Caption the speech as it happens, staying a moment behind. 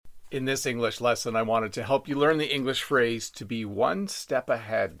In this English lesson, I wanted to help you learn the English phrase to be one step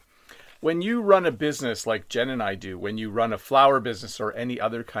ahead. When you run a business like Jen and I do, when you run a flower business or any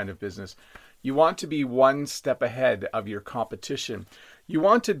other kind of business, you want to be one step ahead of your competition. You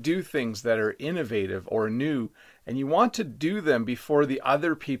want to do things that are innovative or new, and you want to do them before the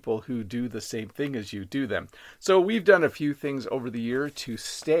other people who do the same thing as you do them. So we've done a few things over the year to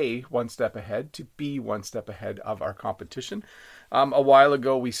stay one step ahead, to be one step ahead of our competition. A while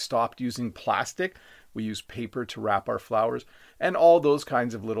ago, we stopped using plastic. We use paper to wrap our flowers and all those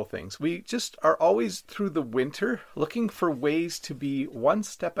kinds of little things. We just are always through the winter looking for ways to be one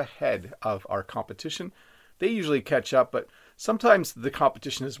step ahead of our competition. They usually catch up, but sometimes the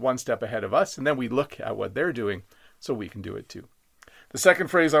competition is one step ahead of us, and then we look at what they're doing so we can do it too. The second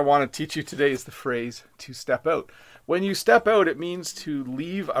phrase I want to teach you today is the phrase to step out. When you step out, it means to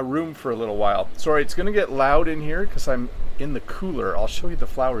leave a room for a little while. Sorry, it's going to get loud in here because I'm in the cooler. I'll show you the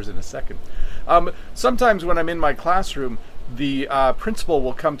flowers in a second. Sometimes when I'm in my classroom, the principal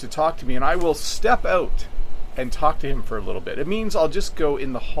will come to talk to me and I will step out and talk to him for a little bit. It means I'll just go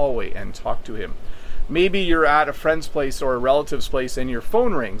in the hallway and talk to him. Maybe you're at a friend's place or a relative's place and your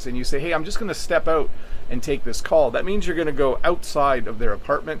phone rings and you say, hey, I'm just going to step out and take this call. That means you're going to go outside of their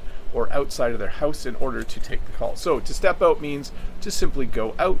apartment or outside of their house in order to take the call. So to step out means to simply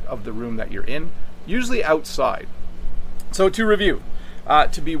go out of the room that you're in, usually outside. So to review,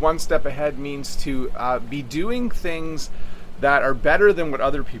 to be one step ahead means to be doing things that are better than what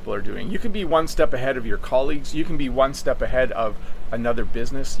other people are doing. You can be one step ahead of your colleagues. You can be one step ahead of another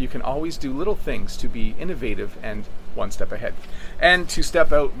business. You can always do little things to be innovative and one step ahead. And to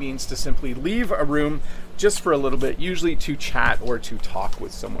step out means to simply leave a room just for a little bit, usually to chat or to talk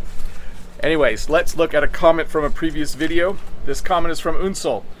with someone. Anyways, let's look at a comment from a previous video. This comment is from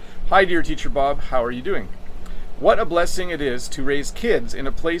Unsul. Hi, dear Teacher Bob. How are you doing? What a blessing it is to raise kids in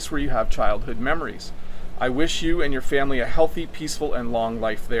a place where you have childhood memories. I wish you and your family a healthy, peaceful, and long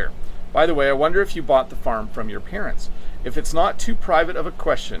life there. By the way, I wonder if you bought the farm from your parents. If it's not too private of a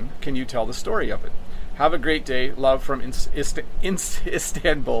question, can you tell the story of it? Have a great day. Love from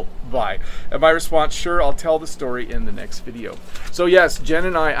Istanbul. Bye. And my response, sure, I'll tell the story in the next video. So yes, Jen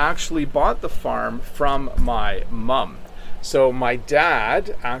and I actually bought the farm from my mom. So my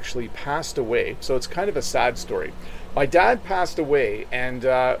dad actually passed away. So it's kind of a sad story. My dad passed away and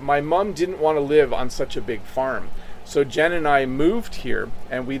my mom didn't want to live on such a big farm. So Jen and I moved here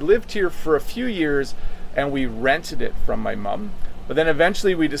and we lived here for a few years and we rented it from my mom. But then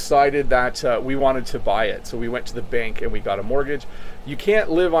eventually we decided that we wanted to buy it. So we went to the bank and we got a mortgage. You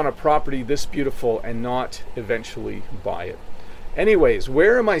can't live on a property this beautiful and not eventually buy it. Anyways,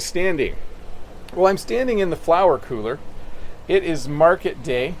 where am I standing? Well, I'm standing in the flower cooler. It is market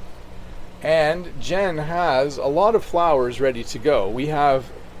day. And Jen has a lot of flowers ready to go. We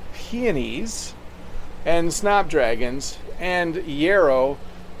have peonies and snapdragons and yarrow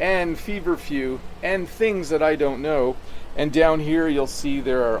and feverfew and things that I don't know. And down here you'll see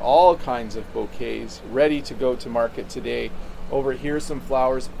there are all kinds of bouquets ready to go to market today. Over here some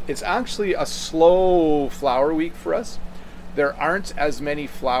flowers. It's actually a slow flower week for us. There aren't as many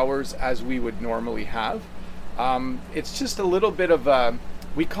flowers as we would normally have. It's just a little bit of a,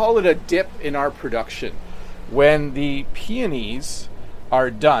 we call it a dip in our production. When the peonies are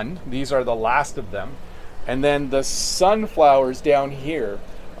done, these are the last of them, and then the sunflowers down here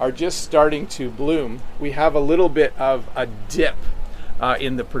are just starting to bloom, we have a little bit of a dip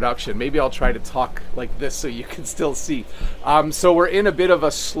in the production. Maybe I'll try to talk like this so you can still see. So we're in a bit of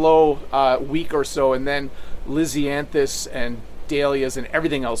a slow week or so, and then Lisianthus and dahlias and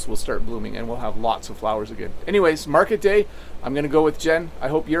everything else will start blooming and we'll have lots of flowers again. Anyways, market day, I'm going to go with Jen. I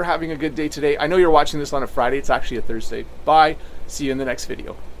hope you're having a good day today. I know you're watching this on a Friday. It's actually a Thursday. Bye. See you in the next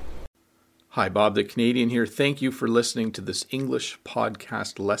video. Hi, Bob the Canadian here. Thank you for listening to this English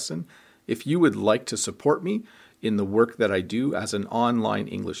podcast lesson. If you would like to support me in the work that I do as an online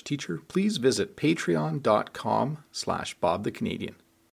English teacher, please visit patreon.com/Bob the Canadian.